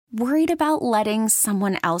Worried about letting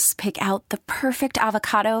someone else pick out the perfect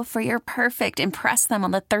avocado for your perfect impress them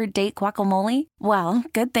on the third date guacamole? Well,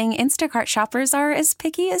 good thing Instacart shoppers are as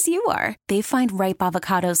picky as you are. They find ripe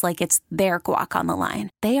avocados like it's their guac on the line.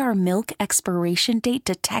 They are milk expiration date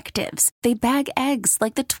detectives. They bag eggs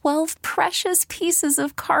like the 12 precious pieces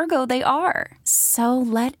of cargo they are. So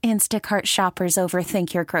let Instacart shoppers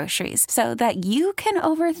overthink your groceries so that you can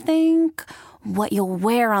overthink what you'll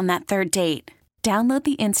wear on that third date. Download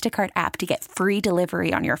the Instacart app to get free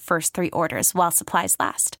delivery on your first 3 orders while supplies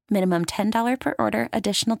last. Minimum $10 per order.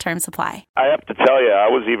 Additional terms apply. I have to tell you, I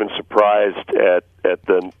was even surprised at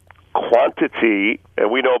the quantity, and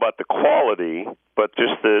we know about the quality, but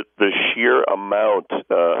just the sheer amount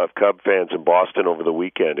of Cub fans in Boston over the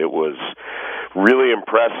weekend. It was really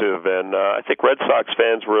impressive, and I think Red Sox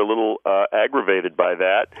fans were a little aggravated by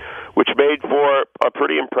that, which made for a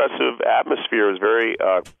pretty impressive atmosphere. It was very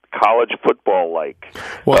college football-like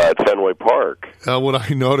at Fenway Park. What I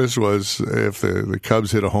noticed was if the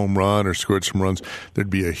Cubs hit a home run or scored some runs, there'd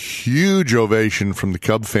be a huge ovation from the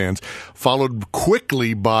Cub fans, followed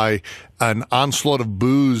quickly by an onslaught of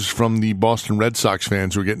boos from the Boston Red Sox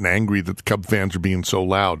fans who were getting angry that the Cub fans were being so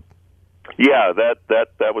loud. Yeah,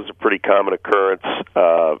 that was a pretty common occurrence.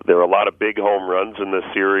 There were a lot of big home runs in this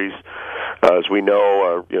series. As we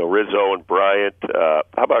know, Rizzo and Bryant. How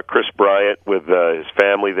about Chris Bryant with his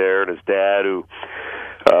family there and his dad, who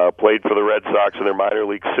played for the Red Sox in their minor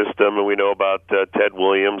league system, and we know about Ted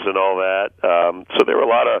Williams and all that. So there were a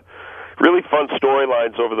lot of really fun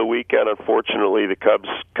storylines over the weekend. Unfortunately, the Cubs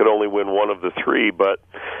could only win one of the 3, but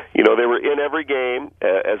they were in every game,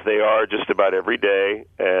 as they are just about every day,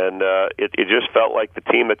 and it just felt like the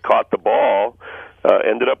team that caught the ball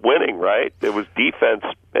ended up winning, right? It was defense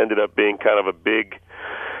ended up being kind of a big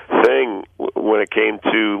thing when it came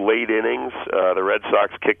to late innings. The Red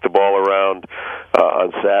Sox kicked the ball around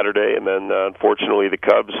on Saturday, and then unfortunately the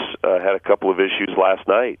Cubs had a couple of issues last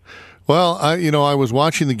night. Well, I was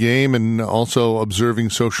watching the game and also observing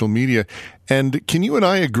social media. And can you and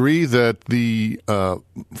I agree that the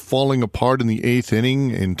falling apart in the 8th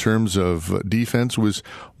inning in terms of defense was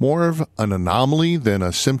more of an anomaly than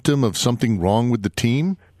a symptom of something wrong with the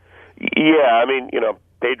team? Yeah, I mean,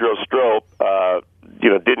 Pedro Strop,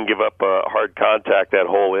 didn't give up hard contact that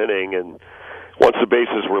whole inning, and once the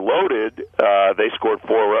bases were loaded, they scored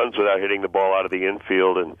 4 runs without hitting the ball out of the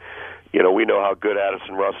infield, and we know how good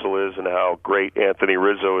Addison Russell is and how great Anthony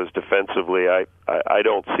Rizzo is defensively. I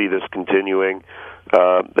don't see this continuing.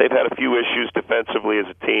 They've had a few issues defensively as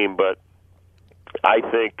a team, but I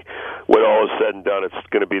think when all is said and done, it's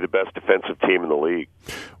going to be the best defensive team in the league.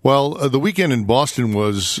 Well, the weekend in Boston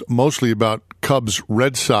was mostly about Cubs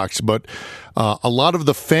Red Sox, but a lot of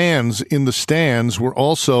the fans in the stands were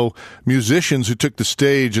also musicians who took the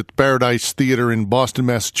stage at the Paradise Theater in Boston,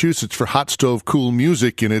 Massachusetts for Hot Stove Cool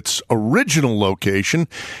Music in its original location.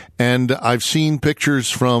 And I've seen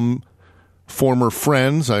pictures from former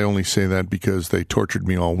friends. I only say that because they tortured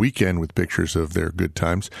me all weekend with pictures of their good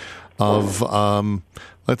times. Of,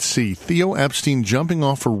 let's see, Theo Epstein jumping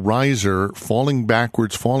off a riser, falling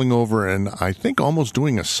backwards, falling over, and I think almost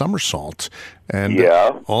doing a somersault. And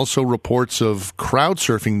also reports of crowd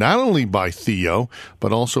surfing, not only by Theo,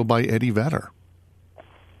 but also by Eddie Vedder.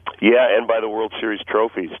 Yeah, and by the World Series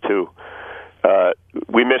trophies, too.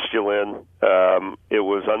 We missed you, Lynn. It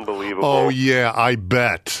was unbelievable. Oh, yeah, I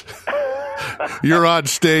bet. You're on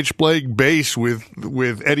stage playing bass with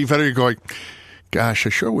Eddie Vedder. You're going, gosh, I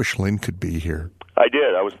sure wish Lynn could be here. I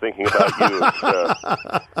did. I was thinking about you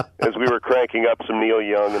as we were cranking up some Neil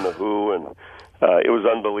Young and The Who, and it was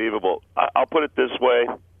unbelievable. I'll put it this way.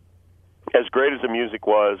 As great as the music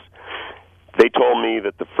was, they told me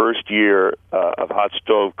that the first year of Hot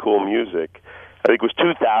Stove Cool Music, I think it was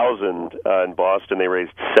 2000 in Boston, they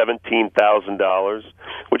raised $17,000,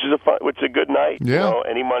 which is a good night. Yeah.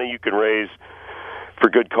 Any money you can raise for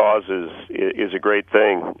good causes is a great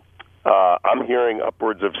thing. I'm hearing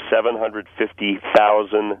upwards of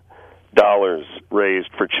 $750,000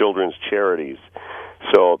 raised for children's charities.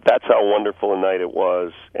 So that's how wonderful a night it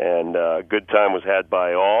was, and a good time was had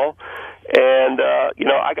by all. And,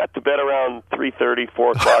 I got to bed around 3:30,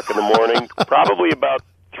 4 o'clock in the morning, probably about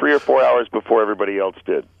 3 or 4 hours before everybody else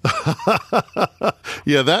did.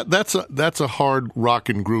 Yeah, that's a hard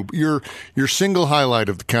rockin' group. Your single highlight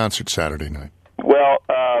of the concert Saturday night. Well,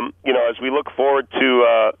 as we look forward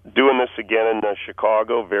to doing this again in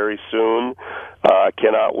Chicago very soon,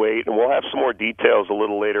 cannot wait, and we'll have some more details a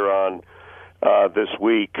little later on this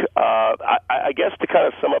week. I guess to kind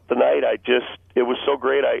of sum up the night, it was so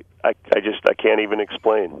great. I can't even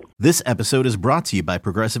explain. This episode is brought to you by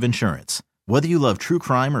Progressive Insurance. Whether you love true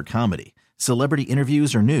crime or comedy, Celebrity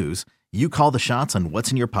interviews or news, you call the shots on what's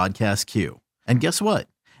in your podcast queue. And guess what?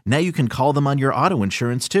 Now you can call them on your auto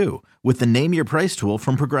insurance too with the Name Your Price tool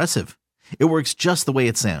from Progressive. It works just the way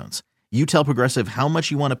it sounds. You tell Progressive how much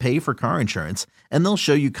you want to pay for car insurance, and they'll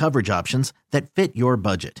show you coverage options that fit your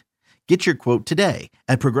budget. Get your quote today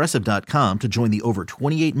at Progressive.com to join the over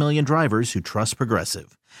 28 million drivers who trust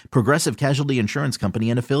Progressive. Progressive Casualty Insurance Company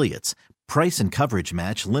and Affiliates. Price and coverage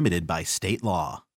match limited by state law.